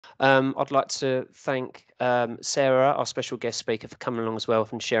I'd like to thank Sarah, our special guest speaker, for coming along as well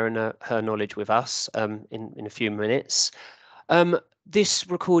and sharing her knowledge with us in a few minutes. This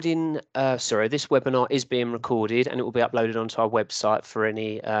webinar is being recorded and it will be uploaded onto our website for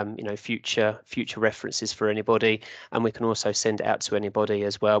any future references for anybody, and we can also send it out to anybody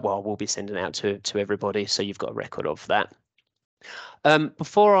as well. Well, we'll be sending it out to everybody, so you've got a record of that.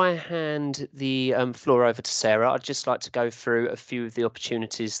 Before I hand the floor over to Sarah, I'd just like to go through a few of the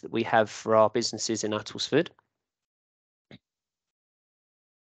opportunities that we have for our businesses in Uttlesford.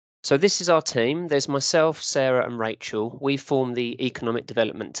 So this is our team. There's myself, Sarah and Rachel. We form the economic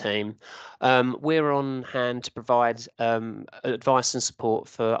development team. We're on hand to provide advice and support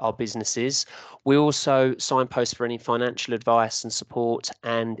for our businesses. We also signpost for any financial advice and support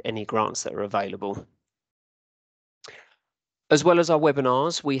and any grants that are available. As well as our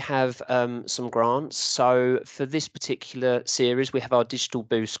webinars, we have some grants. So for this particular series, we have our Digital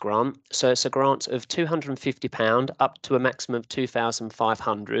Boost grant. So it's a grant of £250 up to a maximum of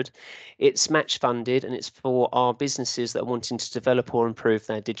 £2,500. It's match funded and it's for our businesses that are wanting to develop or improve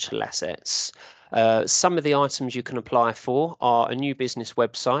their digital assets. Some of the items you can apply for are a new business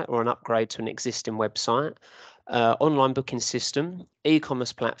website or an upgrade to an existing website, online booking system,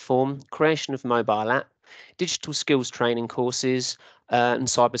 e-commerce platform, creation of mobile app, digital skills training courses, and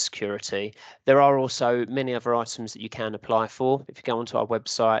cybersecurity. There are also many other items that you can apply for. If you go onto our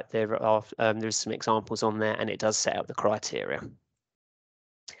website, there's some examples on there, and it does set out the criteria.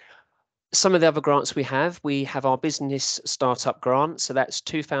 Some of the other grants we have our business startup grant. So that's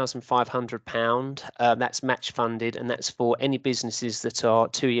 £2,500. That's match funded, and that's for any businesses that are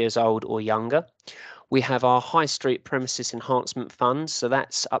 2 years old or younger. We have our High Street Premises Enhancement Fund, so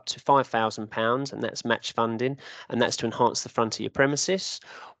that's up to £5,000, and that's match funding, and that's to enhance the front of your premises.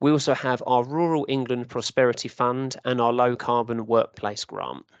 We also have our Rural England Prosperity Fund and our Low Carbon Workplace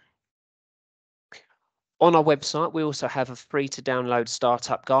Grant. On our website, we also have a free to download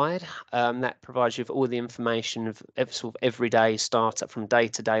startup guide that provides you with all the information of sort of everyday startup from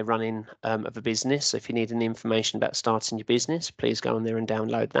day-to-day running of a business. So if you need any information about starting your business, please go on there and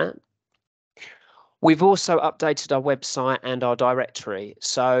download that. We've also updated our website and our directory.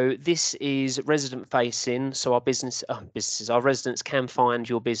 So this is resident facing. So our our residents can find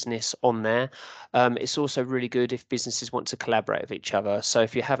your business on there. It's also really good if businesses want to collaborate with each other. So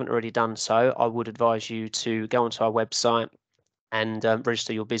if you haven't already done so, I would advise you to go onto our website and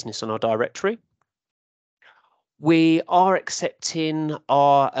register your business on our directory. We are accepting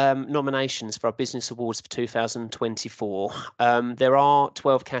our nominations for our Business Awards for 2024. There are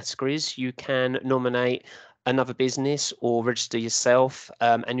 12 categories. You can nominate another business or register yourself,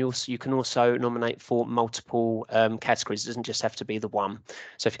 and you can also nominate for multiple categories. It doesn't just have to be the one.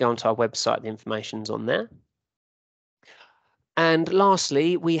 So if you go onto our website, the information's on there. And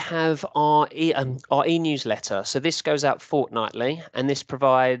lastly, we have our e-newsletter. So this goes out fortnightly, and this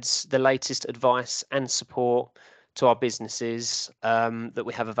provides the latest advice and support to our businesses that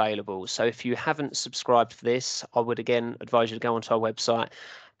we have available. So if you haven't subscribed for this, I would again advise you to go onto our website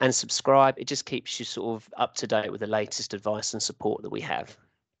and subscribe. It just keeps you sort of up to date with the latest advice and support that we have.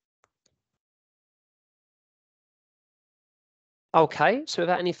 Okay, so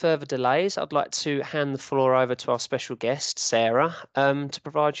without any further delays, I'd like to hand the floor over to our special guest, Sarah, to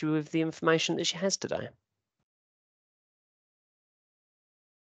provide you with the information that she has today.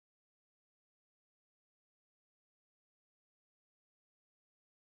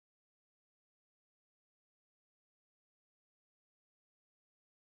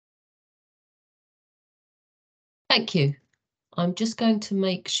 Thank you. I'm just going to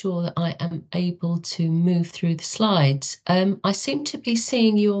make sure that I am able to move through the slides. I seem to be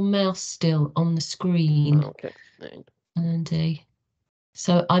seeing your mouse still on the screen. Okay. Andy.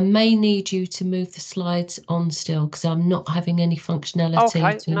 So I may need you to move the slides on still because I'm not having any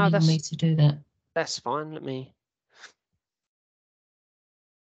functionality to allow me to do that. That's fine. Let me.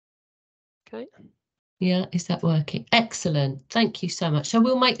 Okay. Yeah, is that working? Excellent. Thank you so much. So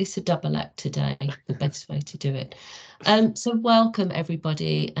we'll make this a double act today, the best way to do it. So welcome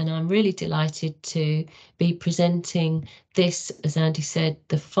everybody, and I'm really delighted to be presenting this, as Andy said,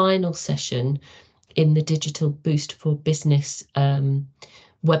 the final session in the Digital Boost for Business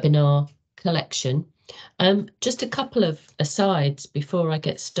webinar collection. Just a couple of asides before I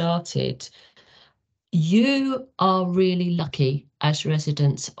get started. You are really lucky as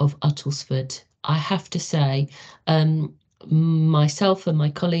residents of Uttlesford. I have to say, myself and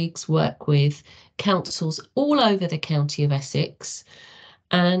my colleagues work with councils all over the county of Essex,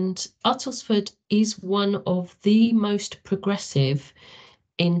 and Uttlesford is one of the most progressive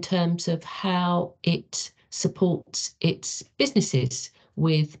in terms of how it supports its businesses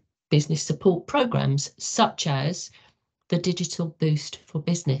with business support programs, such as the Digital Boost for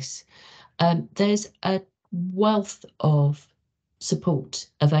Business. There's a wealth of support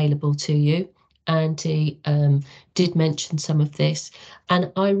available to you. Andy did mention some of this,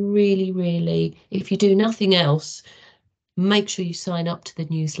 and I really, if you do nothing else, make sure you sign up to the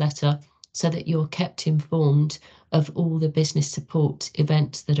newsletter so that you're kept informed of all the business support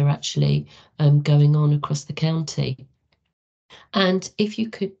events that are actually going on across the county. And if you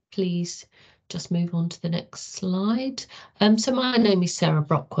could please just move on to the next slide. So my name is Sarah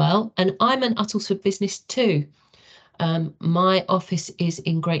Brockwell, and I'm an Uttlesford Business too. My office is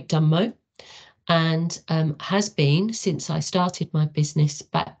in Great Dunmow, and has been since I started my business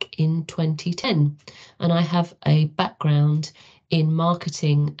back in 2010. And I have a background in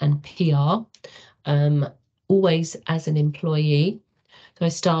marketing and PR, always as an employee. So I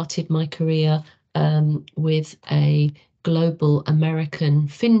started my career with a global American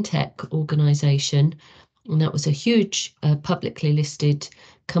fintech organization, and that was a huge publicly listed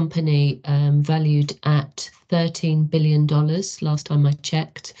company valued at $13 billion last time I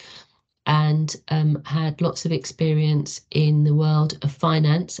checked, and had lots of experience in the world of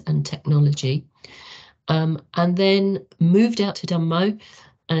finance and technology, and then moved out to Dunmow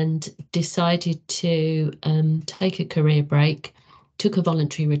and decided to take a career break, took a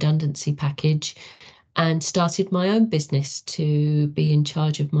voluntary redundancy package, and started my own business to be in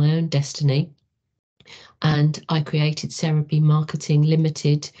charge of my own destiny. And I created SarahBee Marketing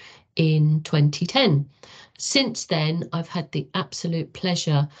Limited in 2010. Since then, I've had the absolute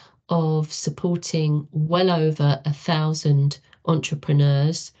pleasure of supporting well over 1,000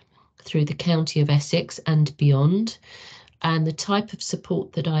 entrepreneurs through the county of Essex and beyond. And the type of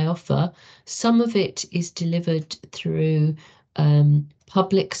support that I offer, some of it is delivered through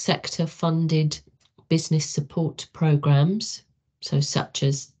public sector funded business support programs, so such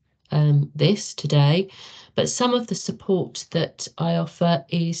as this today, but some of the support that I offer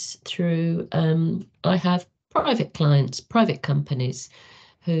is through, I have private clients, private companies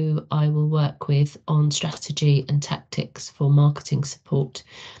who I will work with on strategy and tactics for marketing support.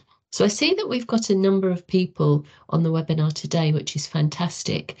 So I see that we've got a number of people on the webinar today, which is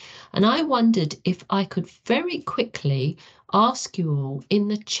fantastic. And I wondered if I could very quickly ask you all in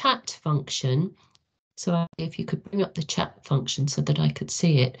the chat function. So if you could bring up the chat function so that I could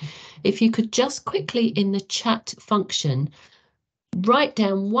see it. If you could just quickly in the chat function, write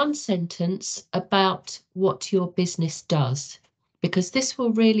down one sentence about what your business does, because this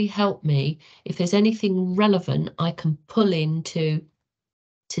will really help me. If there's anything relevant, I can pull into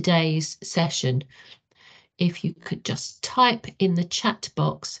today's session. If you could just type in the chat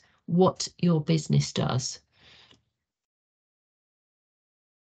box what your business does.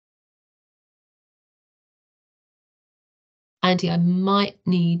 Andy, I might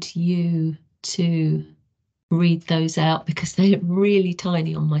need you to read those out because they're really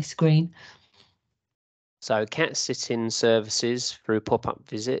tiny on my screen. So cat sitting services through pop-up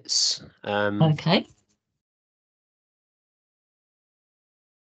visits. Okay.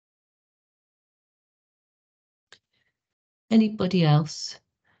 Anybody else?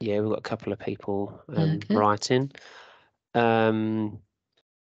 Yeah, we've got a couple of people Okay. writing. So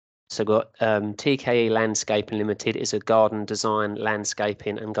we've got TKE Landscaping Limited is a garden design,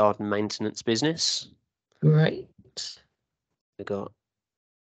 landscaping and garden maintenance business. Great. We've got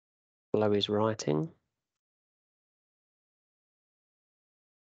Chloe's writing.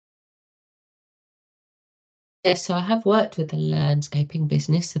 Yes, so I have worked with a landscaping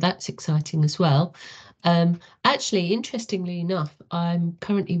business, so that's exciting as well. Actually, interestingly enough, I'm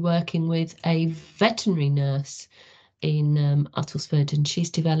currently working with a veterinary nurse in Uttlesford, and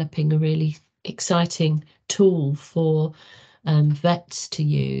she's developing a really exciting tool for vets to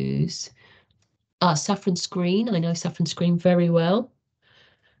use. Saffron Screen, I know Saffron Screen very well.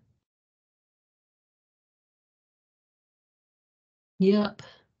 Yep,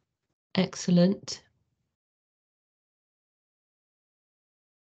 excellent.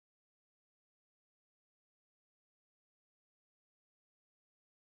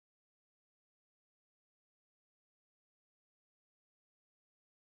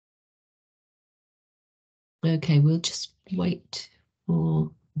 Okay, we'll just wait for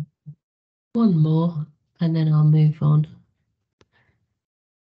one more and then I'll move on.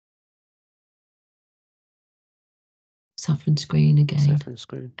 Saffron Screen again. Saffron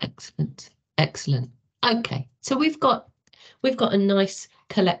Screen. Excellent, excellent. Okay, so we've got a nice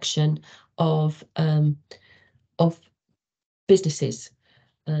collection of businesses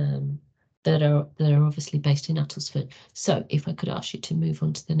that are obviously based in Uttlesford. So if I could ask you to move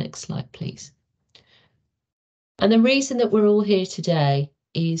on to the next slide, please. And the reason that we're all here today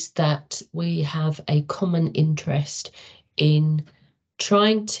is that we have a common interest in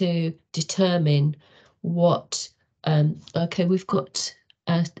trying to determine what, okay, we've got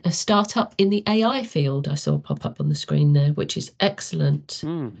a startup in the AI field I saw pop up on the screen there, which is excellent.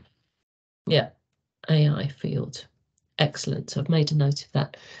 Yeah, AI field. Excellent. So I've made a note of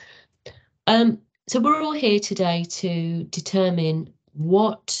that. So we're all here today to determine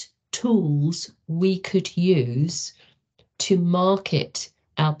what tools we could use to market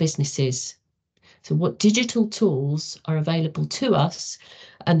our businesses. So what digital tools are available to us,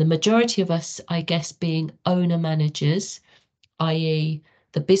 and the majority of us, I guess, being owner managers, i.e.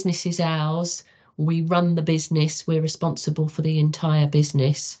 the business is ours, we run the business, we're responsible for the entire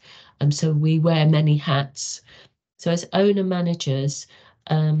business, and so we wear many hats. So as owner managers,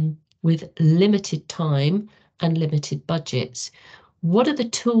 with limited time and limited budgets, what are the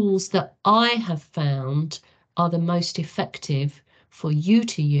tools that I have found are the most effective for you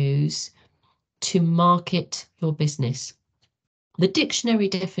to use to market your business? The dictionary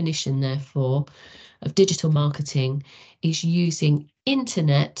definition, therefore, of digital marketing is using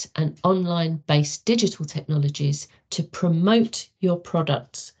internet and online-based digital technologies to promote your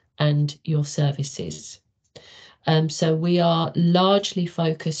products and your services. So we are largely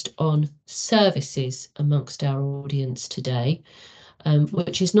focused on services amongst our audience today,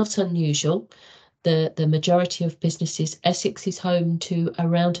 which is not unusual. The majority of businesses, Essex is home to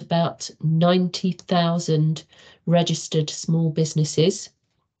around about 90,000 registered small businesses,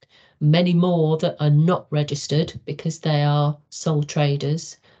 many more that are not registered because they are sole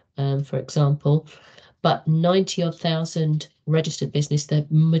traders, for example, but 90,000 registered business, the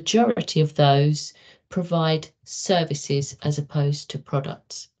majority of those provide services as opposed to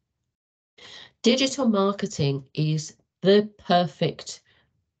products. Digital marketing is the perfect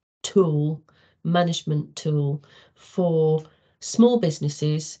tool, management tool for small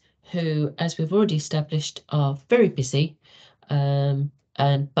businesses who, as we've already established, are very busy,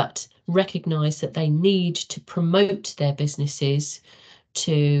 but recognise that they need to promote their businesses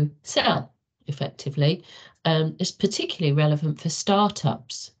to sell effectively. It's particularly relevant for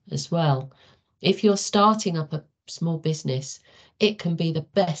startups as well. If you're starting up a small business, it can be the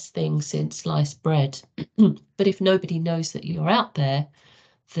best thing since sliced bread. But if nobody knows that you're out there,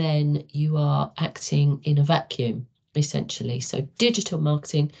 then you are acting in a vacuum, essentially. So digital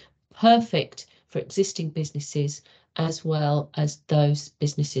marketing, perfect for existing businesses as well as those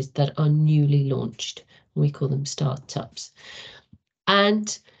businesses that are newly launched. We call them startups.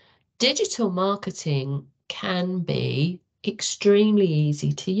 And digital marketing can be extremely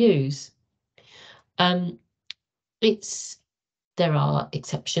easy to use. There are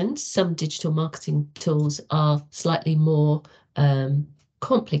exceptions. Some digital marketing tools are slightly more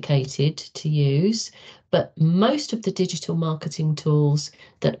complicated to use, but most of the digital marketing tools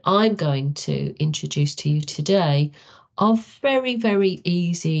that I'm going to introduce to you today are very, very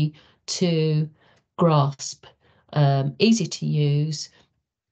easy to grasp, easy to use.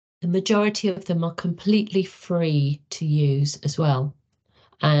 The majority of them are completely free to use as well.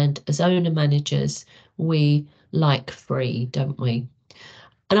 And as owner managers, we like free, don't we?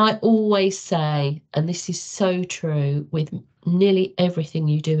 And I always say, and this is so true with nearly everything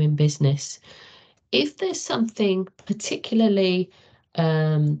you do in business, if there's something particularly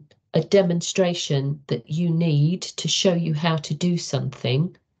a demonstration that you need to show you how to do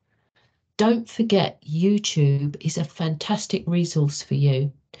something, don't forget YouTube is a fantastic resource for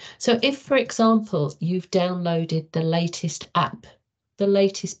you. So if, for example, you've downloaded the latest app, the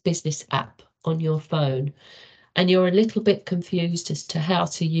latest business app on your phone, and you're a little bit confused as to how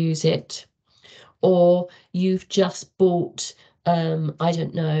to use it, or you've just bought, I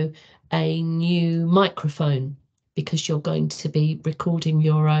don't know, a new microphone because you're going to be recording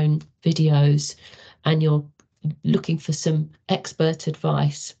your own videos and you're looking for some expert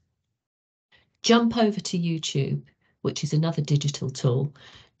advice, jump over to YouTube, which is another digital tool.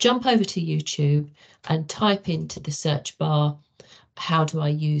 Jump over to YouTube and type into the search bar, how do I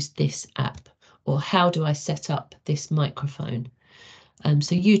use this app? Or how do I set up this microphone?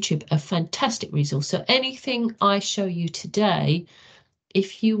 So YouTube, a fantastic resource. So anything I show you today,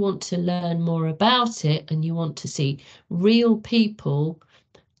 if you want to learn more about it and you want to see real people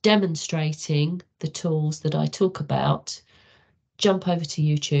demonstrating the tools that I talk about, jump over to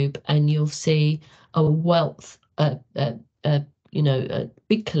YouTube and you'll see a wealth, a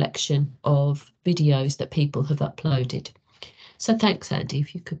big collection of videos that people have uploaded. So thanks, Andy,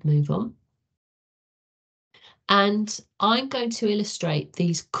 if you could move on. And I'm going to illustrate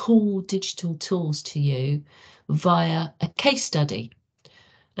these cool digital tools to you via a case study.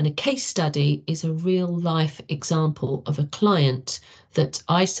 And a case study is a real life example of a client that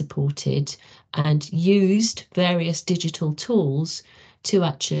I supported and used various digital tools to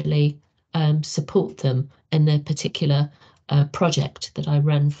actually support them in their particular project that I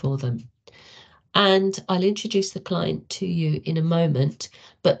ran for them. And I'll introduce the client to you in a moment,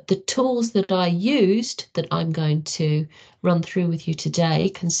 but the tools that I used that I'm going to run through with you today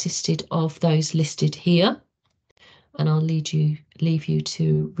consisted of those listed here, and I'll leave you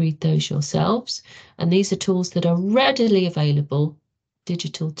to read those yourselves. And these are tools that are readily available,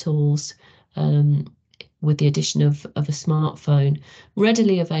 digital tools, with the addition of a smartphone,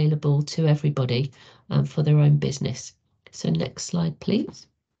 readily available to everybody for their own business. So next slide, please.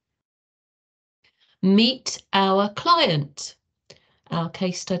 Meet our client, our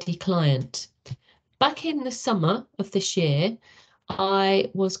case study client. Back in the summer of this year, I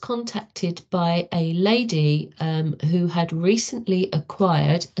was contacted by a lady who had recently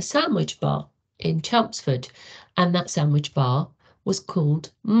acquired a sandwich bar in Chelmsford, and that sandwich bar was called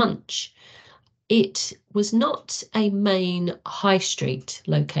Munch. It was not a main high street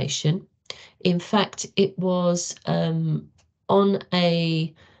location. In fact, it was on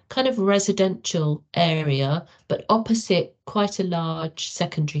a kind of residential area, but opposite quite a large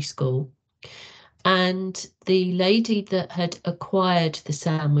secondary school. And the lady that had acquired the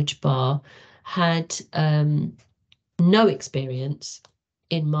sandwich bar had no experience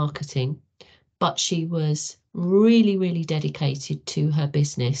in marketing, but she was really, really dedicated to her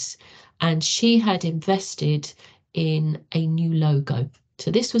business, and she had invested in a new logo.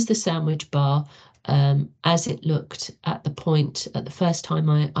 So this was the sandwich bar as it looked at the first time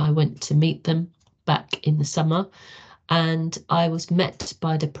I went to meet them back in the summer, and I was met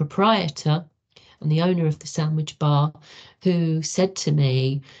by the proprietor and the owner of the sandwich bar, who said to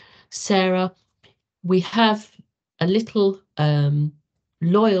me, Sarah, we have a little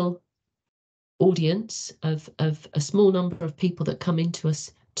loyal audience of a small number of people that come into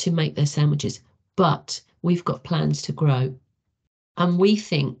us to make their sandwiches, but we've got plans to grow. And we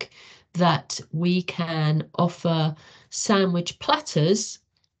think that we can offer sandwich platters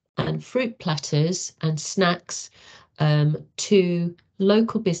and fruit platters and snacks to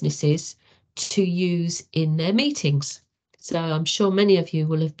local businesses to use in their meetings. So I'm sure many of you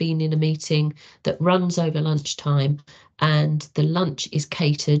will have been in a meeting that runs over lunchtime, and the lunch is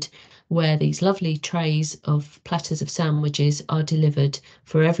catered where these lovely trays of platters of sandwiches are delivered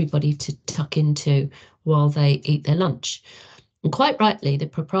for everybody to tuck into while they eat their lunch. And quite rightly, the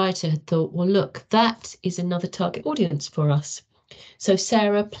proprietor had thought, well, look, that is another target audience for us. So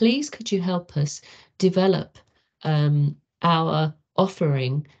Sarah, please could you help us develop our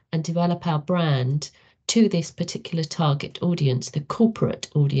offering and develop our brand to this particular target audience, the corporate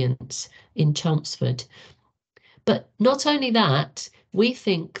audience in Chelmsford. But not only that, we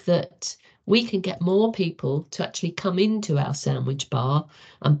think that we can get more people to actually come into our sandwich bar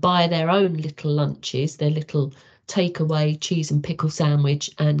and buy their own little lunches, their little takeaway cheese and pickle sandwich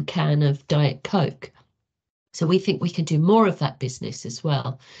and can of Diet Coke. So we think we can do more of that business as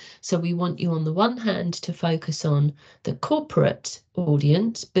well. So we want you on the one hand to focus on the corporate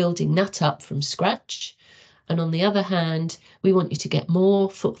audience, building that up from scratch. And on the other hand, we want you to get more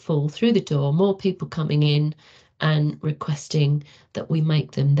footfall through the door, more people coming in and requesting that we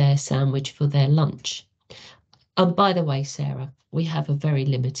make them their sandwich for their lunch. And by the way, Sarah, we have a very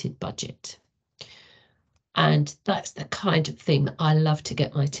limited budget. And that's the kind of thing that I love to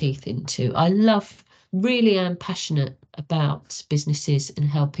get my teeth into. Really am passionate about businesses and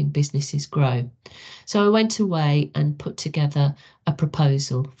helping businesses grow. So I went away and put together a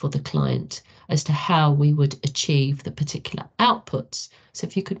proposal for the client as to how we would achieve the particular outputs. So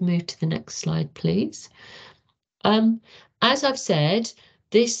if you could move to the next slide, please. As I've said,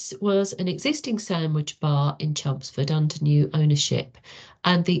 this was an existing sandwich bar in Chelmsford under new ownership,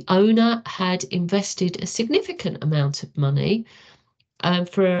 and the owner had invested a significant amount of money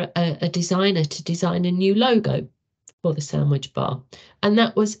for a designer to design a new logo for the sandwich bar. And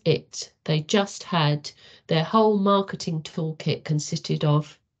that was it. They just had their whole marketing toolkit consisted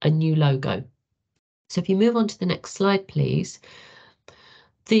of a new logo. So if you move on to the next slide, please.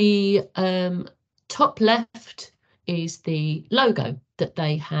 The top left is the logo that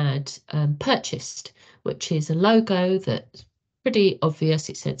they had purchased, which is a logo that's pretty obvious.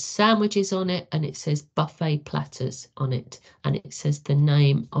 It says sandwiches on it, and it says buffet platters on it, and it says the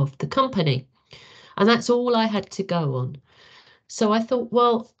name of the company. And that's all I had to go on. So I thought,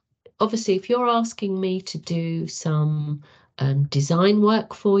 well, obviously, if you're asking me to do some design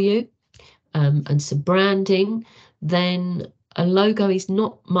work for you and some branding, then a logo is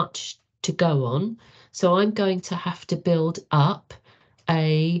not much to go on. So I'm going to have to build up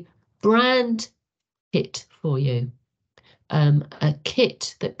a brand kit for you, a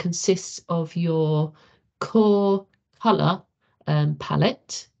kit that consists of your core colour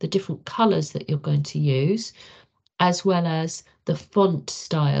palette, the different colours that you're going to use, as well as the font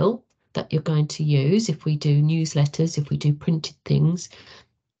style that you're going to use if we do newsletters, if we do printed things.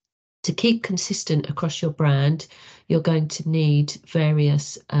 To keep consistent across your brand, you're going to need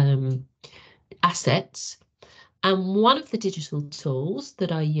various assets. And one of the digital tools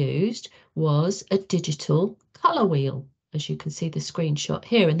that I used was a digital colour wheel, as you can see the screenshot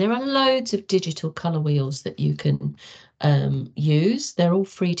here. And there are loads of digital colour wheels that you can use. They're all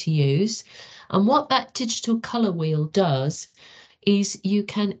free to use. And what that digital colour wheel does is you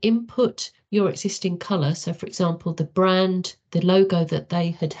can input your existing colour. So for example, the brand, the logo that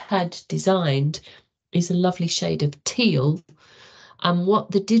they had designed is a lovely shade of teal. And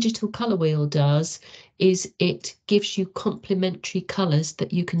what the digital colour wheel does is it gives you complementary colours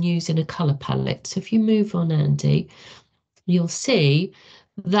that you can use in a colour palette. So if you move on, Andy, you'll see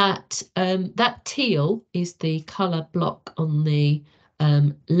that that teal is the colour block on the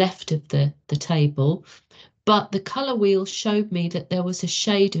left of the table. But the colour wheel showed me that there was a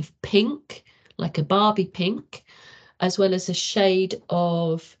shade of pink, like a Barbie pink, as well as a shade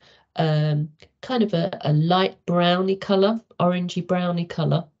of kind of a light browny colour, orangey browny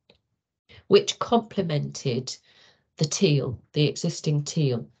colour, which complemented the teal, the existing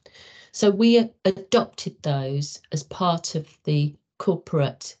teal. So we adopted those as part of the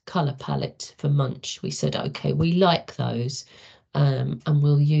corporate colour palette for Munch. We said, okay, we like those and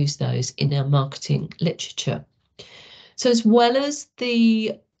we'll use those in our marketing literature. So as well as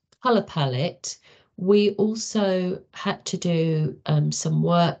the colour palette, we also had to do some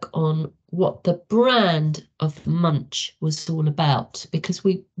work on what the brand of Munch was all about, because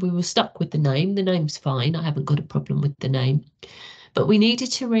we were stuck with the name. The name's fine. I haven't got a problem with the name. But we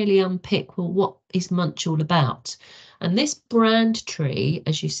needed to really unpick, well, what is Munch all about? And this brand tree,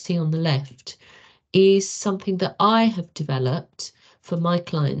 as you see on the left, is something that I have developed for my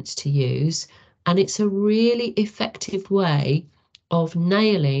clients to use. And it's a really effective way of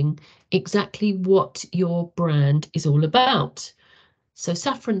nailing exactly what your brand is all about. So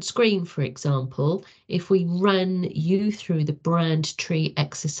Saffron Screen, for example, if we ran you through the brand tree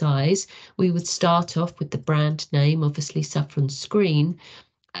exercise, we would start off with the brand name, obviously Saffron Screen,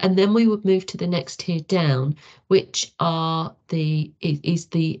 and then we would move to the next tier down, which is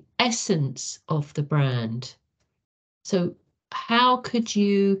the essence of the brand. So how could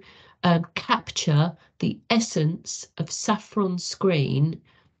you capture the essence of Saffron Screen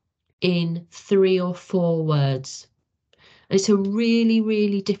in 3 or 4 words? It's a really,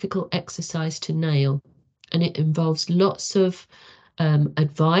 really difficult exercise to nail, and it involves lots of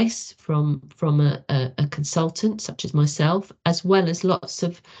advice from a consultant such as myself, as well as lots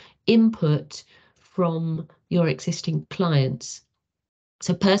of input from your existing clients.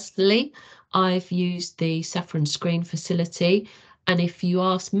 So personally, I've used the Saffron Screen facility, and if you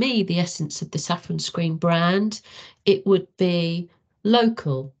ask me the essence of the Saffron Screen brand, it would be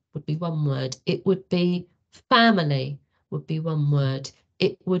local, would be one word. It would be family, would be one word.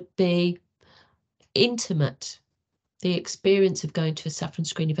 It would be intimate. The experience of going to a Saffron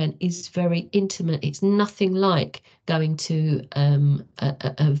Screen event is very intimate. It's nothing like going to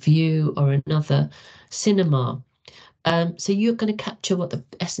a View or another cinema. So you're going to capture what the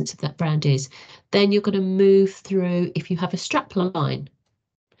essence of that brand is. Then you're going to move through, if you have a strapline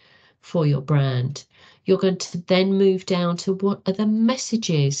for your brand, you're going to then move down to what are the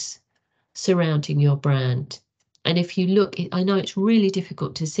messages surrounding your brand. And if you look, I know it's really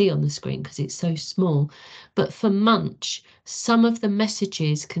difficult to see on the screen because it's so small, but for Munch, some of the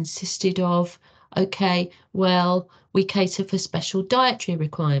messages consisted of, okay, well, we cater for special dietary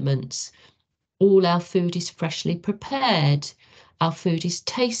requirements. All our food is freshly prepared. Our food is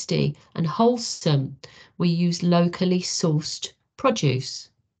tasty and wholesome. We use locally sourced produce.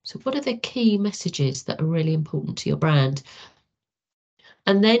 So what are the key messages that are really important to your brand?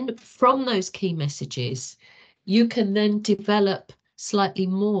 And then from those key messages, you can then develop slightly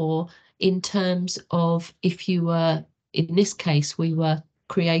more in terms of, if you were, in this case, we were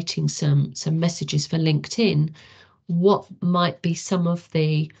creating some messages for LinkedIn, what might be some of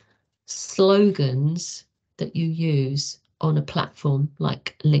the slogans that you use on a platform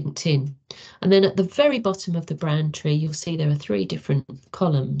like LinkedIn. And then at the very bottom of the brand tree, you'll see there are 3 different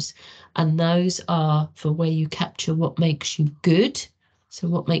columns, and those are for where you capture what makes you good. So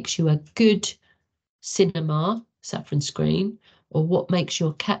what makes you a good cinema, Saffron Screen, or what makes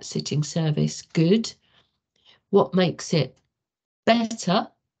your cat sitting service good? What makes it better?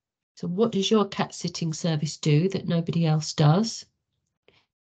 So what does your cat sitting service do that nobody else does?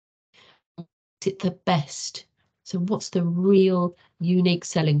 it the best? So what's the real unique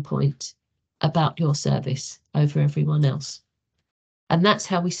selling point about your service over everyone else? And that's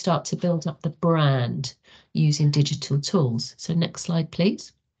how we start to build up the brand using digital tools. So next slide,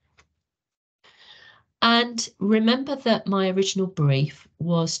 please. And remember that my original brief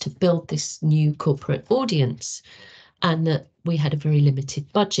was to build this new corporate audience and that we had a very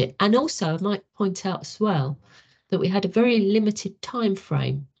limited budget. And also I might point out as well that we had a very limited time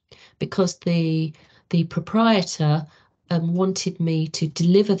frame because the proprietor wanted me to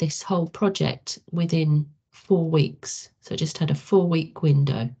deliver this whole project within 4 weeks. So I just had a 4-week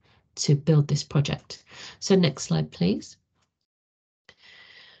window to build this project. So next slide, please.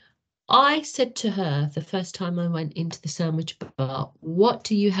 I said to her the first time I went into the sandwich bar, what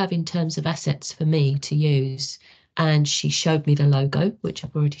do you have in terms of assets for me to use? And she showed me the logo, which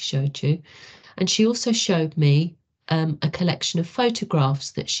I've already showed you. And she also showed me a collection of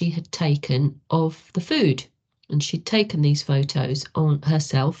photographs that she had taken of the food. And she'd taken these photos on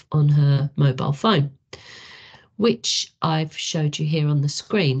herself on her mobile phone, which I've showed you here on the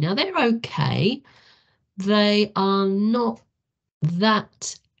screen. Now they're okay. They are not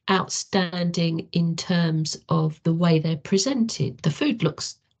that outstanding in terms of the way they're presented. The food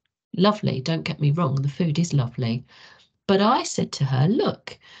looks lovely, don't get me wrong, the food is lovely. But I said to her,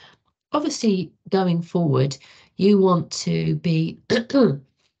 look, obviously going forward, you want to be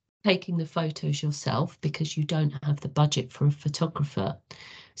taking the photos yourself because you don't have the budget for a photographer.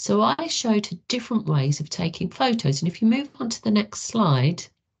 So I showed her different ways of taking photos. And if you move on to the next slide,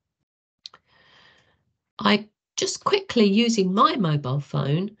 I just quickly, using my mobile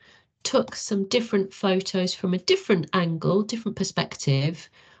phone, took some different photos from a different angle, different perspective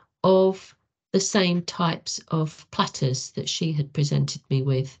of the same types of platters that she had presented me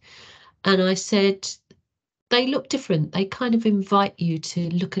with. And I said, they look different. They kind of invite you to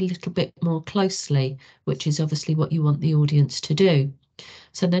look a little bit more closely, which is obviously what you want the audience to do.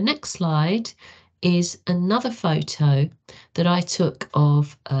 So the next slide is another photo that I took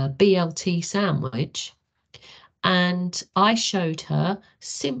of a BLT sandwich. And I showed her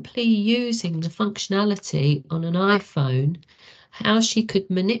simply using the functionality on an iPhone, how she could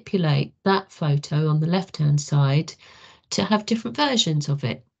manipulate that photo on the left-hand side to have different versions of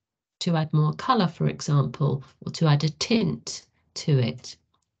it, to add more colour, for example, or to add a tint to it,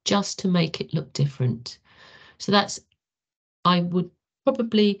 just to make it look different. So that's, I would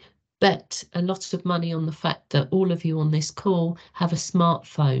probably bet a lot of money on the fact that all of you on this call have a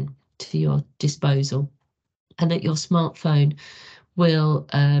smartphone to your disposal, and that your smartphone will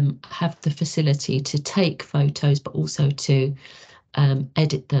have the facility to take photos, but also to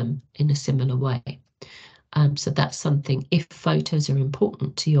edit them in a similar way. So that's something, if photos are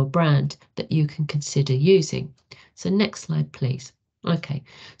important to your brand, that you can consider using. So next slide, please. Okay,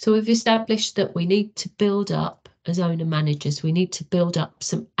 so we've established that we need to build up, as owner managers, we need to build up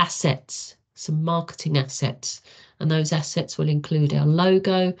some assets, some marketing assets, and those assets will include our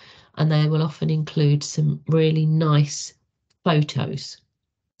logo, and they will often include some really nice photos.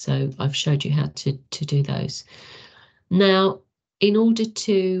 So I've showed you how to do those. Now, in order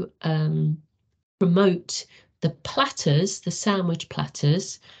to promote the platters, the sandwich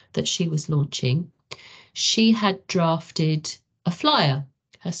platters that she was launching, she had drafted a flyer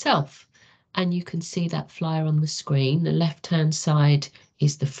herself. And you can see that flyer on the screen. The left-hand side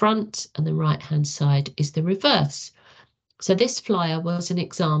is the front and the right-hand side is the reverse. So this flyer was an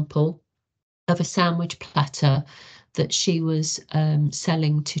example of a sandwich platter that she was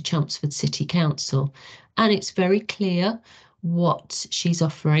selling to Chelmsford City Council. And it's very clear what she's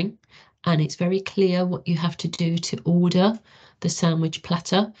offering, and it's very clear what you have to do to order the sandwich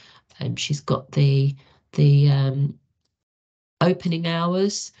platter. She's got the opening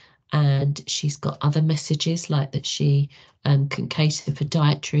hours, and she's got other messages like that she can cater for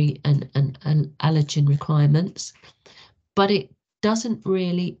dietary and allergen requirements. But it doesn't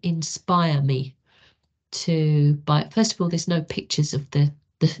really inspire me to buy. First of all, there's no pictures of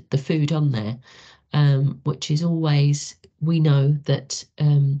the food on there, which is always, we know that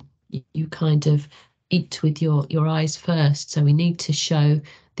you kind of eat with your eyes first. So we need to show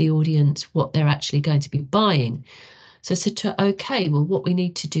the audience what they're actually going to be buying. So I said to her, okay, well, what we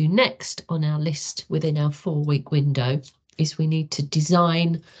need to do next on our list within our 4-week window is we need to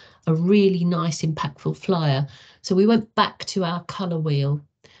design a really nice, impactful flyer. So we went back to our colour wheel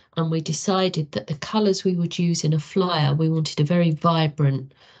and we decided that the colours we would use in a flyer, we wanted a very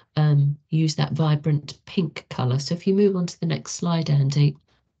vibrant, use that vibrant pink colour. So if you move on to the next slide, Andy.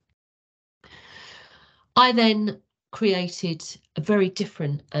 I then created a very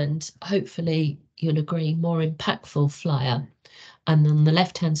different and hopefully you'll agree more impactful flyer. And on the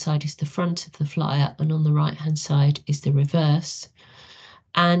left-hand side is the front of the flyer, and on the right-hand side is the reverse.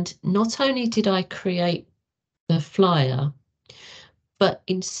 And not only did I create the flyer, but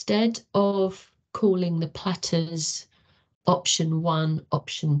instead of calling the platters option 1,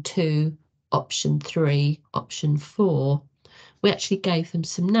 option 2, option 3, option 4, we actually gave them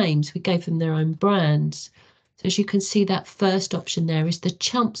some names. We gave them their own brands. So as you can see, that first option there is the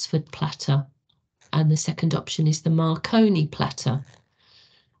Chelmsford platter, and the second option is the Marconi platter,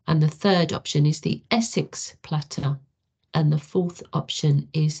 and the third option is the Essex platter, and the fourth option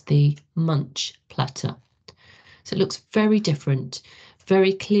is the Munch platter. So it looks very different,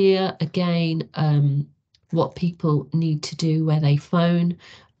 very clear again, what people need to do where they phone,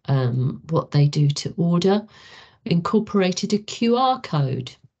 what they do to order. Incorporated a QR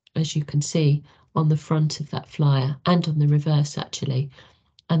code, as you can see on the front of that flyer and on the reverse actually.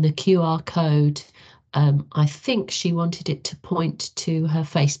 And the QR code, I think she wanted it to point to her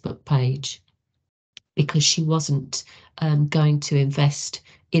Facebook page because she wasn't going to invest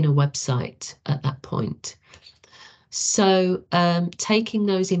in a website at that point. So taking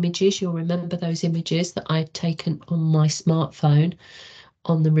those images, you'll remember those images that I'd taken on my smartphone.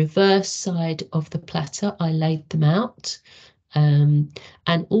 On the reverse side of the platter, I laid them out. And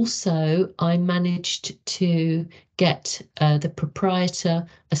also I managed to get the proprietor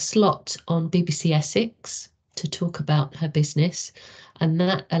a slot on BBC Essex to talk about her business. And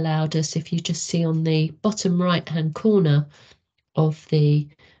that allowed us, if you just see on the bottom right-hand corner of the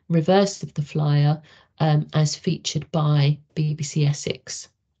reverse of the flyer, as featured by BBC Essex,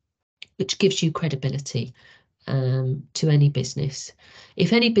 which gives you credibility to any business.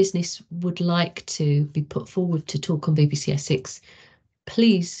 If any business would like to be put forward to talk on BBC Essex,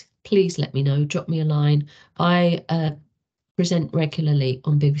 please let me know, drop me a line. I present regularly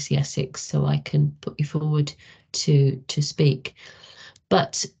on BBC Essex, so I can put you forward to speak.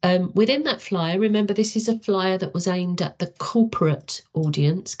 But within that flyer, remember this is a flyer that was aimed at the corporate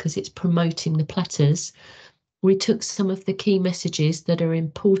audience because it's promoting the platters. We took some of the key messages that are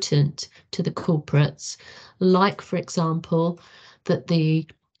important to the corporates, like, for example, that the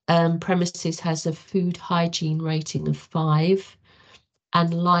premises has a food hygiene rating of 5,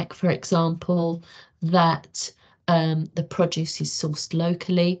 and like, for example, that the produce is sourced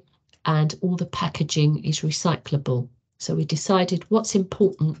locally and all the packaging is recyclable. So we decided what's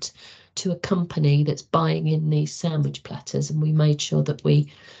important to a company that's buying in these sandwich platters, and we made sure that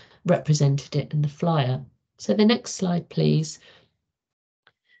we represented it in the flyer. So the next slide, please.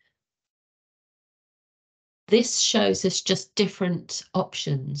 This shows us just different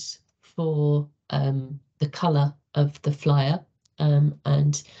options for the colour of the flyer.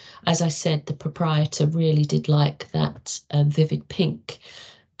 And as I said, the proprietor really did like that vivid pink,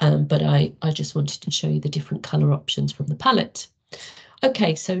 but I just wanted to show you the different colour options from the palette.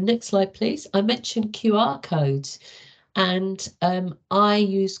 Okay, so next slide, please. I mentioned QR codes, and I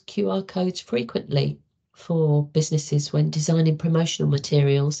use QR codes frequently for businesses when designing promotional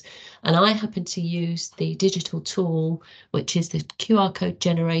materials, and I happen to use the digital tool, which is the QR code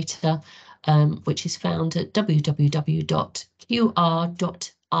generator, which is found at www.qr.io.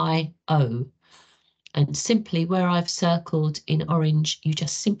 And simply where I've circled in orange, you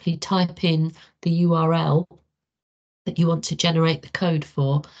just simply type in the URL that you want to generate the code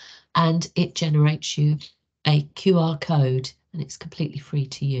for, and it generates you a QR code, and it's completely free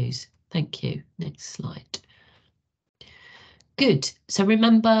to use. Thank you. Next slide. Good. So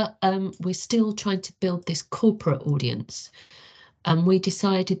remember, we're still trying to build this corporate audience, and we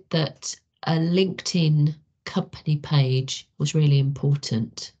decided that a LinkedIn company page was really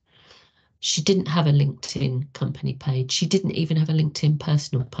important. She didn't have a LinkedIn company page. She didn't even have a LinkedIn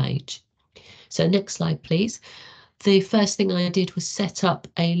personal page. So next slide, please. The first thing I did was set up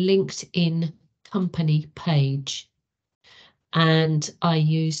a LinkedIn company page. And I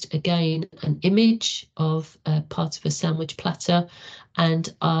used, again, an image of part of a sandwich platter,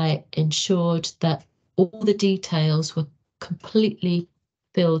 and I ensured that all the details were completely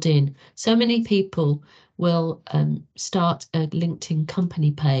filled in. So many people will start a LinkedIn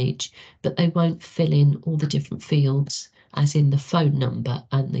company page, but they won't fill in all the different fields, as in the phone number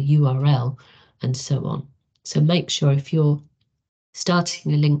and the URL and so on. So make sure if you're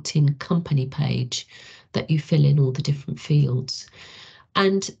starting a LinkedIn company page that you fill in all the different fields.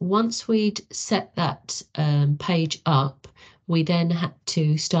 And once we'd set that page up, we then had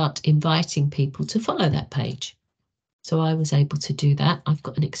to start inviting people to follow that page. So I was able to do that. I've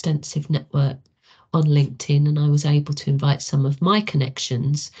got an extensive network on LinkedIn, and I was able to invite some of my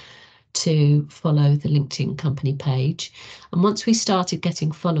connections to follow the LinkedIn company page. And once we started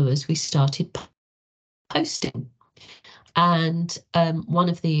getting followers, we started posting. And one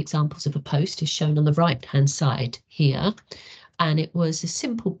of the examples of a post is shown on the right-hand side here. And it was a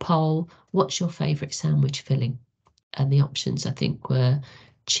simple poll, what's your favourite sandwich filling? And the options, I think, were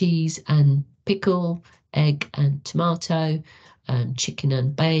cheese and pickle, egg and tomato, chicken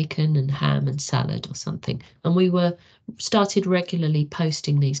and bacon, and ham and salad or something. And we started regularly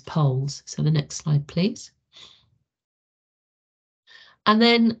posting these polls. So the next slide, please. And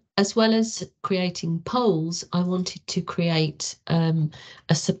then, as well as creating polls, I wanted to create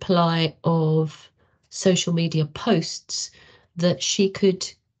a supply of social media posts that she could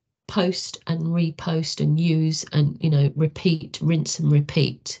post and repost and use and, you know, repeat, rinse and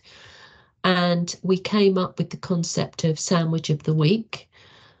repeat. And we came up with the concept of sandwich of the week.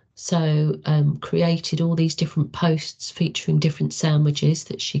 So created all these different posts featuring different sandwiches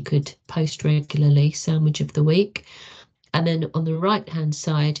that she could post regularly, sandwich of the week. And then on the right hand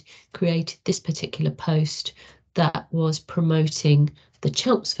side, created this particular post that was promoting the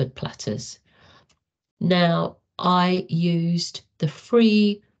Chelmsford platters. Now, I used the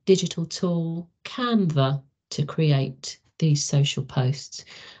free digital tool Canva to create these social posts.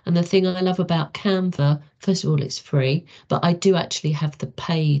 And the thing I love about Canva, first of all, it's free, but I do actually have the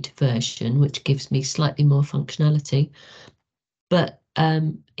paid version, which gives me slightly more functionality. But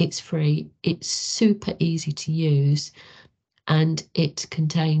it's free, it's super easy to use, and it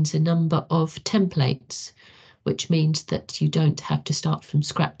contains a number of templates, which means that you don't have to start from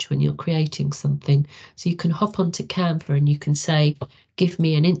scratch when you're creating something. So you can hop onto Canva and you can say, give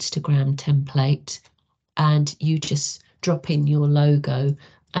me an Instagram template, and you just drop in your logo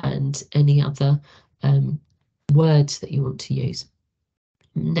and any other words that you want to use.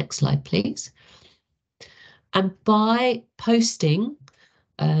 Next slide, please. And by posting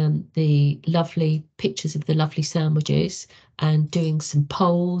the lovely pictures of the lovely sandwiches and doing some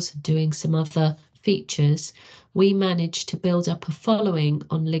polls, doing some other features, we managed to build up a following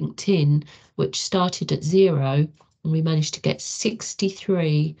on LinkedIn, which started at 0, and we managed to get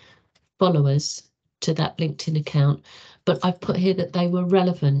 63 followers to that LinkedIn account. But I've put here that they were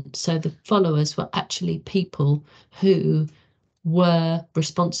relevant. So the followers were actually people who were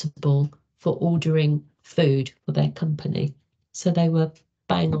responsible for ordering food for their company. So they were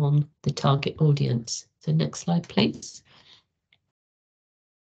bang on the target audience. So next slide, please.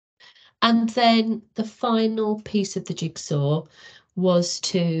 And then the final piece of the jigsaw was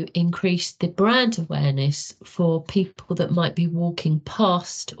to increase the brand awareness for people that might be walking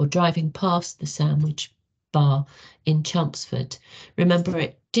past or driving past the sandwich bar in Chelmsford. Remember,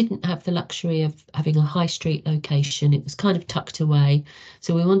 it didn't have the luxury of having a high street location. It was kind of tucked away.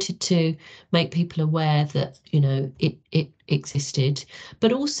 So we wanted to make people aware that, you know, it existed,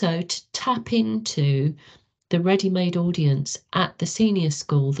 but also to tap into the ready-made audience at the senior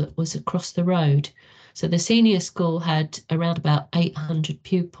school that was across the road. So the senior school had around about 800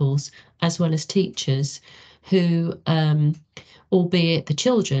 pupils, as well as teachers who, albeit the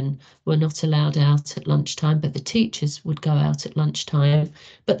children were not allowed out at lunchtime, but the teachers would go out at lunchtime.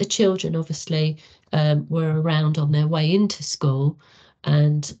 But the children obviously were around on their way into school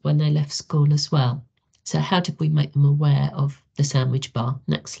and when they left school as well. So how did we make them aware of the sandwich bar?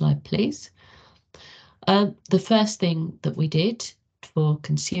 Next slide, please. The first thing that we did for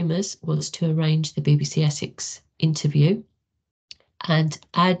consumers was to arrange the BBC Essex interview and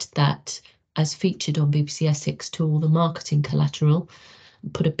add that as featured on BBC Essex to all the marketing collateral,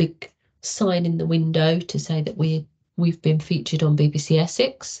 and put a big sign in the window to say that we've been featured on BBC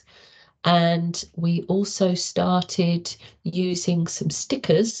Essex. And we also started using some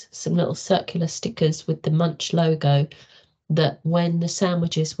stickers, some little circular stickers with the Munch logo, that when the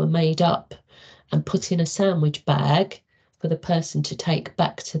sandwiches were made up and put in a sandwich bag for the person to take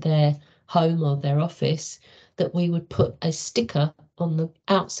back to their home or their office, that we would put a sticker on the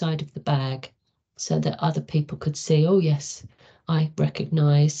outside of the bag so that other people could see, oh yes, I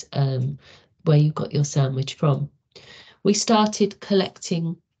recognise where you got your sandwich from. We started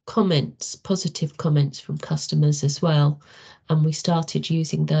collecting comments, positive comments from customers as well, and we started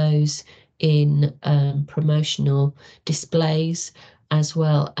using those in promotional displays as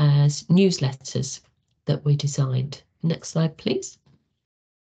well as newsletters that we designed. Next slide, please.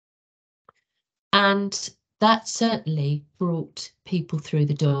 And that certainly brought people through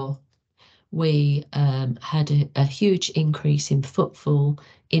the door. We had a huge increase in footfall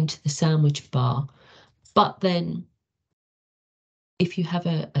into the sandwich bar. But then if you have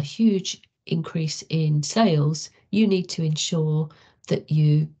a huge increase in sales, you need to ensure that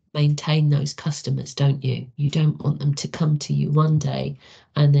you maintain those customers, don't you? You don't want them to come to you one day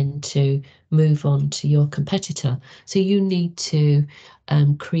and then to move on to your competitor. So you need to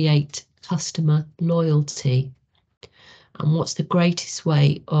create customer loyalty. And what's the greatest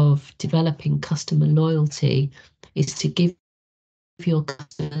way of developing customer loyalty is to give your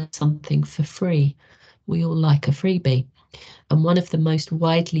customer something for free. We all like a freebie. And one of the most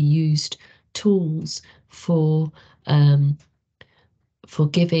widely used tools for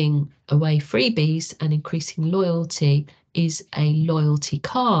giving away freebies and increasing loyalty is a loyalty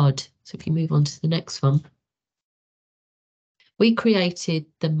card. So if you move on to the next one, we created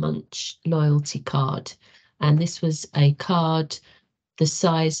the Munch loyalty card, and this was a card the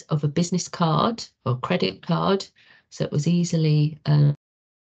size of a business card or credit card, so it was easily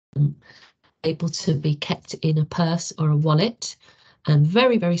able to be kept in a purse or a wallet. And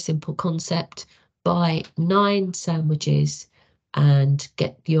very, very simple concept: buy 9 sandwiches and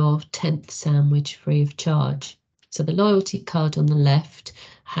get your 10th sandwich free of charge. So the loyalty card on the left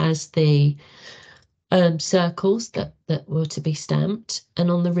has the circles that were to be stamped, and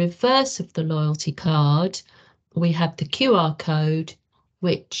on the reverse of the loyalty card we have the QR code,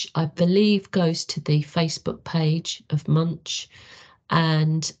 which I believe goes to the Facebook page of Munch,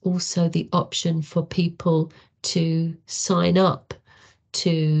 and also the option for people to sign up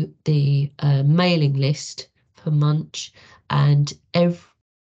to the mailing list for Munch, and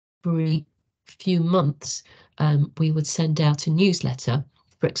every few months we would send out a newsletter.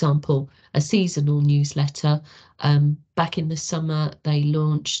 For example, a seasonal newsletter. Back in the summer, they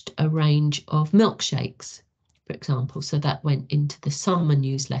launched a range of milkshakes, for example. So that went into the summer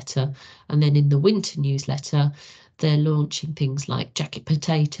newsletter. And then in the winter newsletter, they're launching things like jacket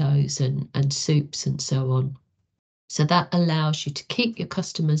potatoes and soups and so on. So that allows you to keep your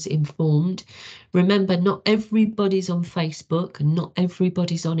customers informed. Remember, not everybody's on Facebook and not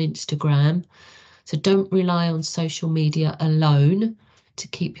everybody's on Instagram. So don't rely on social media alone to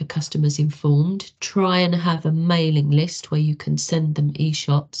keep your customers informed. Try and have a mailing list where you can send them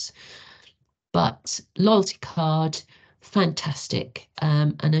e-shots. But loyalty card, fantastic.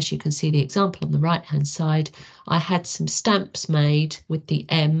 And as you can see, the example on the right-hand side, I had some stamps made with the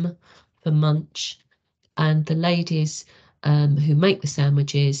M for Munch, and the ladies who make the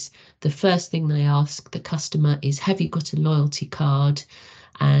sandwiches, the first thing they ask the customer is, have you got a loyalty card?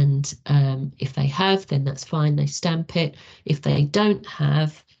 And if they have, then that's fine, they stamp it. If they don't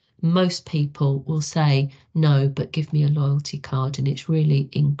have, most people will say, no, but give me a loyalty card, and it's really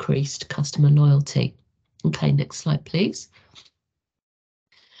increased customer loyalty. Okay, next slide, please.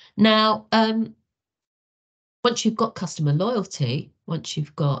 Now, once you've got customer loyalty, once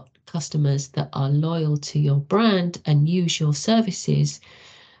you've got customers that are loyal to your brand and use your services,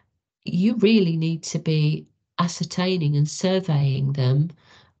 you really need to be ascertaining and surveying them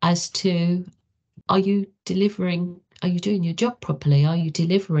as to, are you doing your job properly? Are you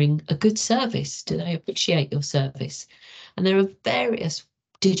delivering a good service? Do they appreciate your service? And there are various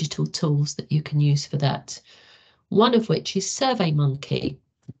digital tools that you can use for that. One of which is SurveyMonkey.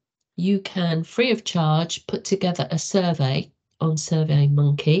 You can, free of charge, put together a survey on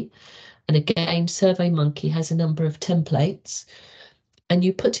SurveyMonkey. And again, SurveyMonkey has a number of templates. And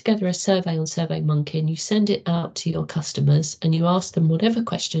you put together a survey on SurveyMonkey and you send it out to your customers and you ask them whatever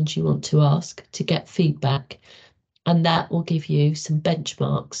questions you want to ask to get feedback. And that will give you some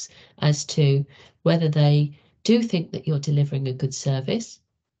benchmarks as to whether they do think that you're delivering a good service.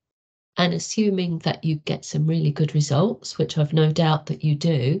 And assuming that you get some really good results, which I've no doubt that you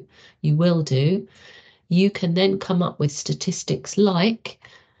will do, you can then come up with statistics like,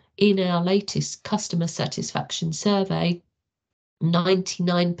 in our latest customer satisfaction survey,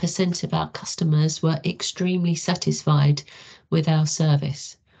 99% of our customers were extremely satisfied with our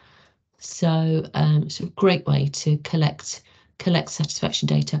service. So it's a great way to collect satisfaction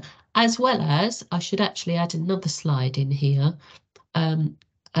data, as well as, I should actually add another slide in here,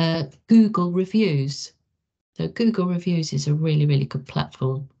 Google reviews. So Google reviews is a really, really good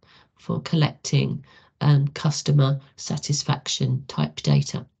platform for collecting customer satisfaction type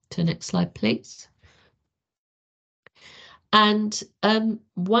data. So next slide, please. And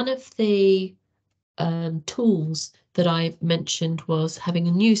one of the tools that I mentioned was having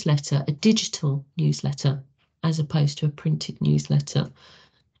a newsletter, a digital newsletter, as opposed to a printed newsletter.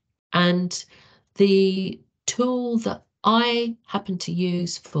 And the tool that I happened to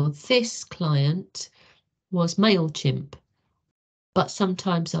use for this client was MailChimp, but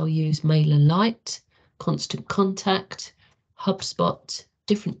sometimes I'll use MailerLite, Constant Contact, HubSpot,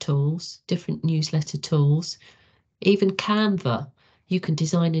 different tools, different newsletter tools. Even Canva, you can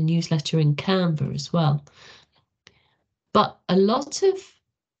design a newsletter in Canva as well. But a lot of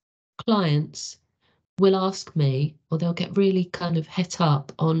clients will ask me, or they'll get really kind of het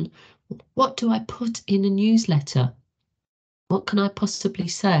up on, what do I put in a newsletter? What can I possibly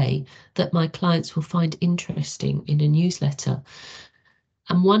say that my clients will find interesting in a newsletter?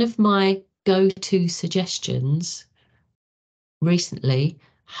 And one of my go-to suggestions recently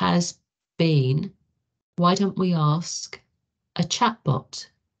has been, why don't we ask a chatbot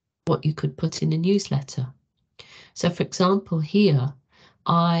what you could put in a newsletter? So for example, here,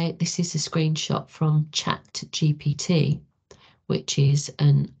 this is a screenshot from ChatGPT, which is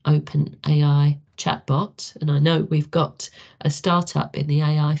an open AI chatbot. And I know we've got a startup in the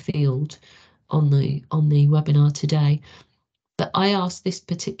AI field on the webinar today. But I asked this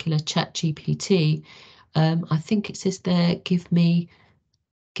particular ChatGPT, I think it says there, give me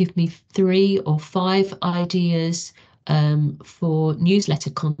 3 or 5 ideas for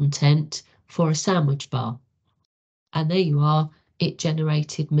newsletter content for a sandwich bar. And there you are. It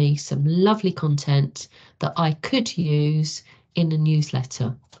generated me some lovely content that I could use in a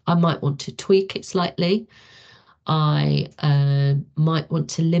newsletter. I might want to tweak it slightly. I might want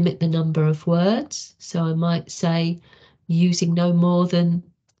to limit the number of words. So I might say, using no more than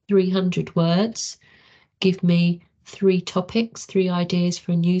 300 words, give me 3 topics, 3 ideas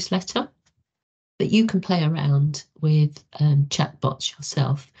for a newsletter. But you can play around with chatbots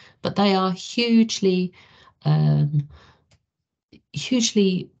yourself, but they are hugely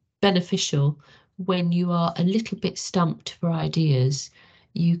beneficial when you are a little bit stumped for ideas.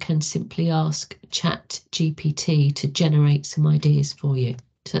 You can simply ask ChatGPT to generate some ideas for you.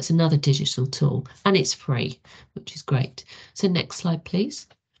 So that's another digital tool, and it's free, which is great. So next slide, please.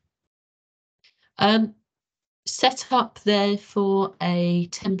 Set up there for a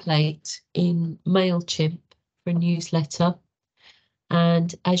template in MailChimp for a newsletter.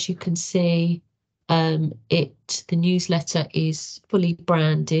 And as you can see, the newsletter is fully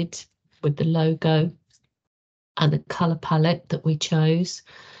branded with the logo and the color palette that we chose.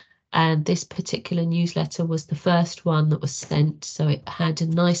 And this particular newsletter was the first one that was sent. So it had a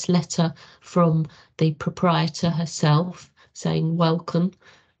nice letter from the proprietor herself saying welcome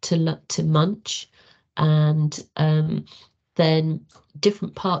to Munch. And then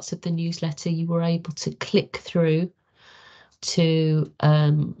different parts of the newsletter you were able to click through to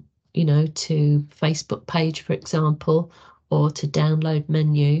to Facebook page, for example, or to download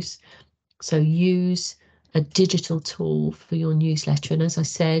menus. So use a digital tool for your newsletter. And as I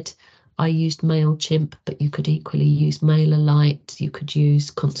said, I used MailChimp, but you could equally use MailerLite, you could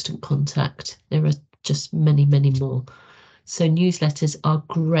use Constant Contact. There are just many, many more. So newsletters are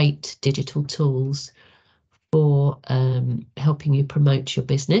great digital tools for helping you promote your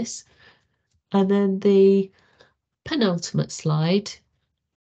business. And then the penultimate slide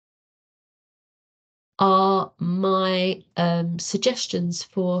are my suggestions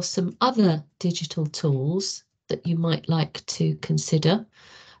for some other digital tools that you might like to consider.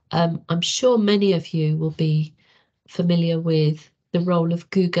 I'm sure many of you will be familiar with the role of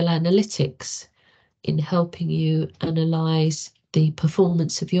Google Analytics in helping you analyze the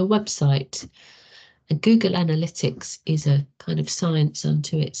performance of your website. And Google Analytics is a kind of science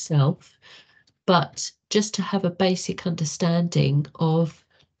unto itself, but just to have a basic understanding of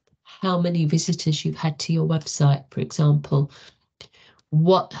how many visitors you've had to your website, for example,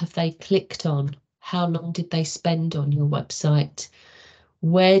 what have they clicked on? How long did they spend on your website?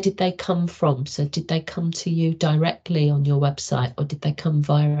 Where did they come from? So did they come to you directly on your website, or did they come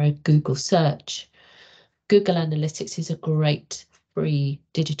via a Google search? Google Analytics is a great free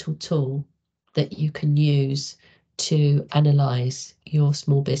digital tool that you can use to analyze your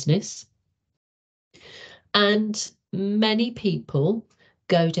small business. And many people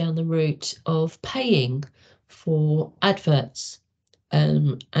go down the route of paying for adverts.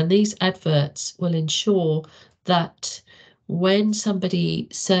 And these adverts will ensure that when somebody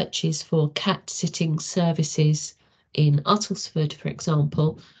searches for cat sitting services in Uttlesford, for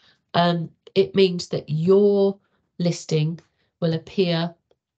example, it means that your listing will appear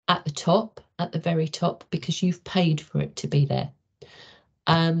at the top, at the very top, because you've paid for it to be there.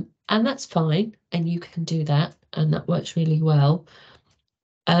 And that's fine, and you can do that, and that works really well.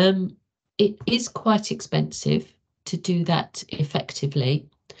 It is quite expensive to do that effectively,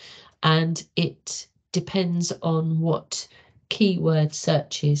 and it depends on what keyword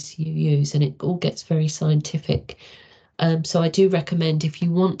searches you use, and it all gets very scientific. So I do recommend, if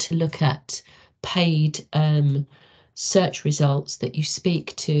you want to look at paid search results, that you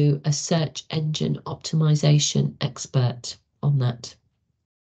speak to a search engine optimization expert on that.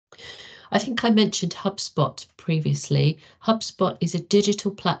 I think I mentioned HubSpot previously. HubSpot is a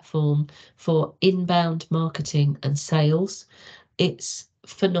digital platform for inbound marketing and sales. It's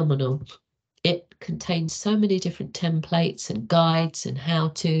phenomenal. It contains so many different templates and guides and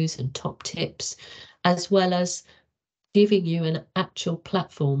how-tos and top tips, as well as giving you an actual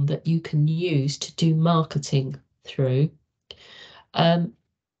platform that you can use to do marketing through.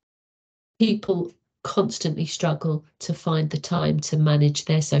 People constantly struggle to find the time to manage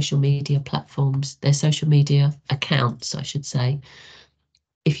their social media platforms, their social media accounts, I should say.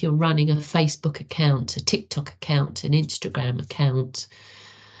 If you're running a Facebook account, a TikTok account, an Instagram account,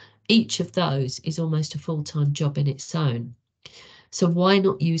 each of those is almost a full-time job in its own. So why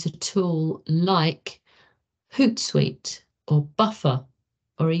not use a tool like Hootsuite or Buffer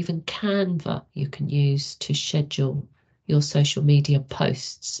or even Canva you can use to schedule your social media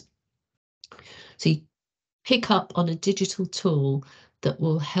posts? So you pick up on a digital tool that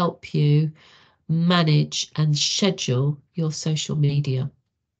will help you manage and schedule your social media.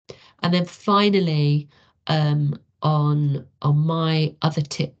 And then finally, on my other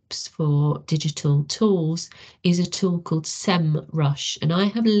tips for digital tools is a tool called SEMrush. And I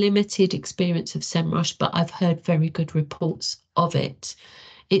have limited experience of SEMrush, but I've heard very good reports of it.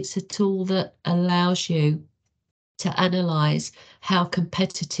 It's a tool that allows you to analyze how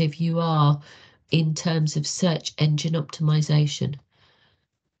competitive you are in terms of search engine optimization.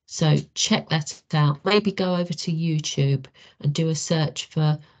 So check that out. Maybe go over to YouTube and do a search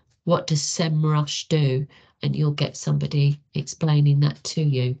for what does SEMrush do, and you'll get somebody explaining that to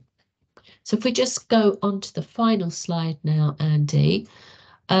you. So if we just go on to the final slide now, Andy,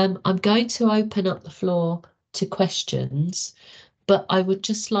 I'm going to open up the floor to questions, but I would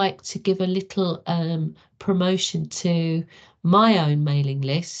just like to give a little promotion to my own mailing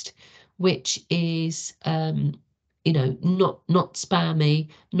list, which is not spammy,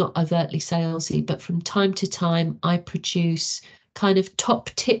 not overtly salesy, but from time to time I produce kind of top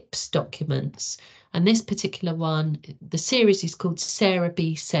tips documents. And this particular one, the series is called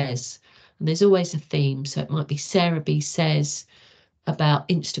SarahBee Says, and there's always a theme. So it might be SarahBee Says about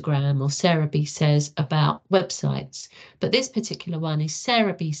Instagram or SarahBee Says about websites. But this particular one is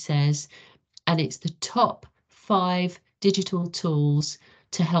SarahBee Says, and it's the top 5 digital tools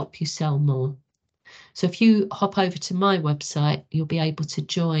to help you sell more. So if you hop over to my website, you'll be able to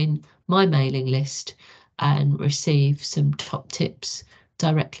join my mailing list and receive some top tips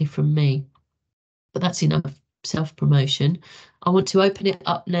directly from me. But that's enough self-promotion. I want to open it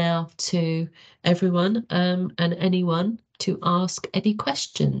up now to everyone and anyone to ask any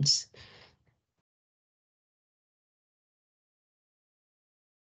questions.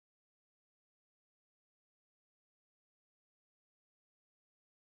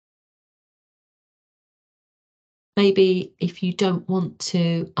 Maybe if you don't want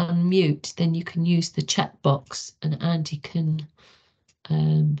to unmute, then you can use the chat box and Andy can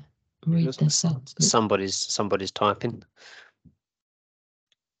read this out. Somebody's typing.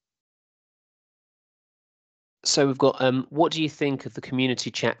 So we've got, what do you think of the community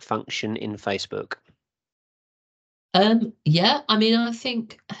chat function in Facebook? Yeah, I mean, I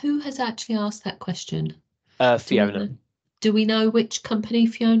think, who has actually asked that question? Fiona. Do we know which company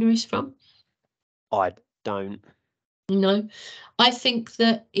Fiona is from? I don't. No, I think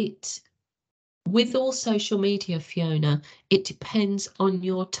that with all social media, Fiona, it depends on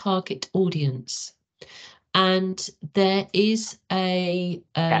your target audience. And there is a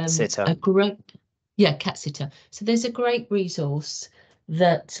great, cat sitter. So there's a great resource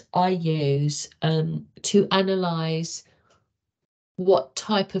that I use to analyze what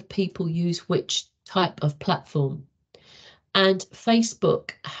type of people use which type of platform. And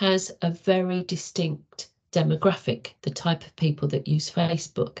Facebook has a very distinct demographic, the type of people that use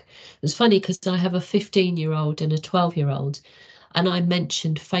Facebook. It was funny because I have a 15-year-old and a 12-year-old, and I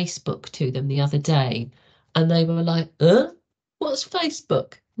mentioned Facebook to them the other day, and they were like, what's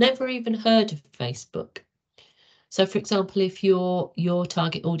Facebook? Never even heard of Facebook. So for example, if your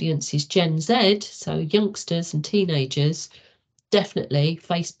target audience is Gen Z, so youngsters and teenagers, definitely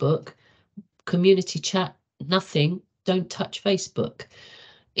Facebook. Community chat, nothing. Don't touch Facebook.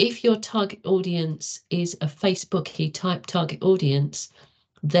 If your target audience is a Facebook-y type target audience,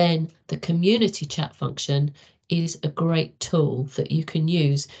 then the community chat function is a great tool that you can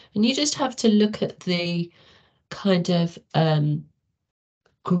use. And you just have to look at the kind of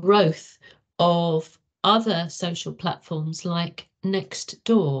growth of other social platforms like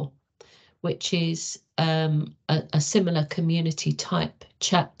Nextdoor, which is a similar community type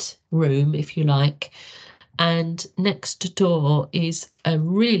chat room, if you like. And Nextdoor is a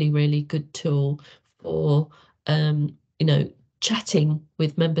really, really good tool for, chatting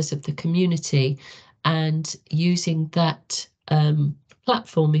with members of the community and using that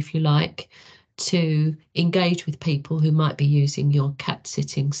platform, if you like, to engage with people who might be using your cat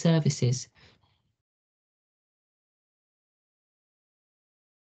sitting services.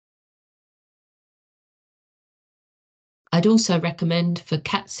 I'd also recommend for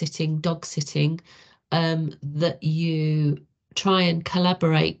cat sitting, dog sitting, that you try and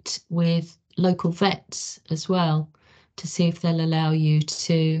collaborate with local vets as well to see if they'll allow you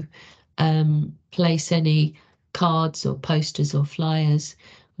to place any cards or posters or flyers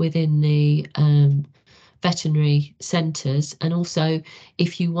within the veterinary centres. And also,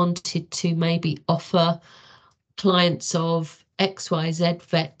 if you wanted to maybe offer clients of XYZ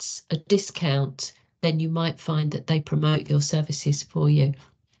vets a discount, then you might find that they promote your services for you.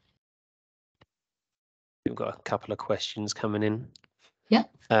 We've got a couple of questions coming in. Yeah.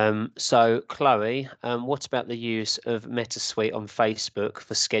 So Chloe, what about the use of MetaSuite on Facebook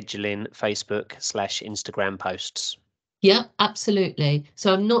for scheduling Facebook/Instagram posts? Yeah, absolutely.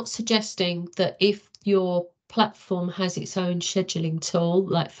 So I'm not suggesting that if your platform has its own scheduling tool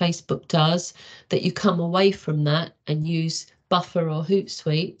like Facebook does, that you come away from that and use Buffer or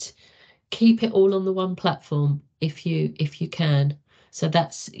Hootsuite. Keep it all on the one platform if you can. So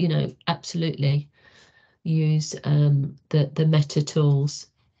that's, you know, absolutely use the Meta tools.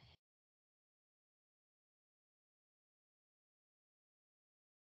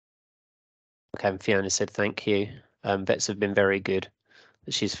 Okay, and Fiona said thank you. Vets have been very good.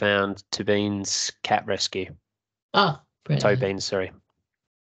 She's found Tobean's cat rescue. Ah, brilliant. Tobean, sorry.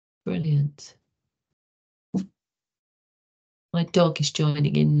 Brilliant. My dog is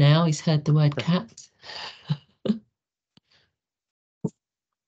joining in now. He's heard the word cat.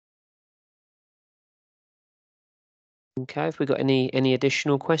 Okay, have we got any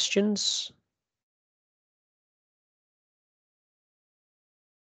additional questions?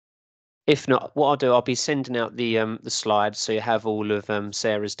 If not, what I'll do, I'll be sending out the slides so you have all of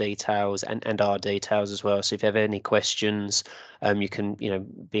Sarah's details and our details as well. So if you have any questions, you can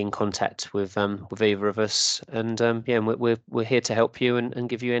be in contact with either of us, and yeah, we're here to help you and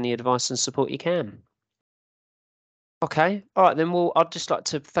give you any advice and support you can. Okay, all right then. Well, I'd just like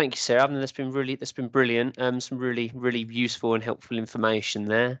to thank you, Sarah. I mean, that's been brilliant. Some really useful and helpful information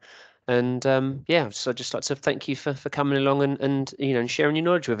there. And yeah, so I'd just like to thank you for coming along and sharing your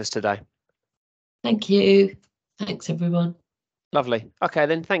knowledge with us today. Thank you. Thanks, everyone. Lovely. Okay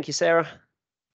then. Thank you, Sarah.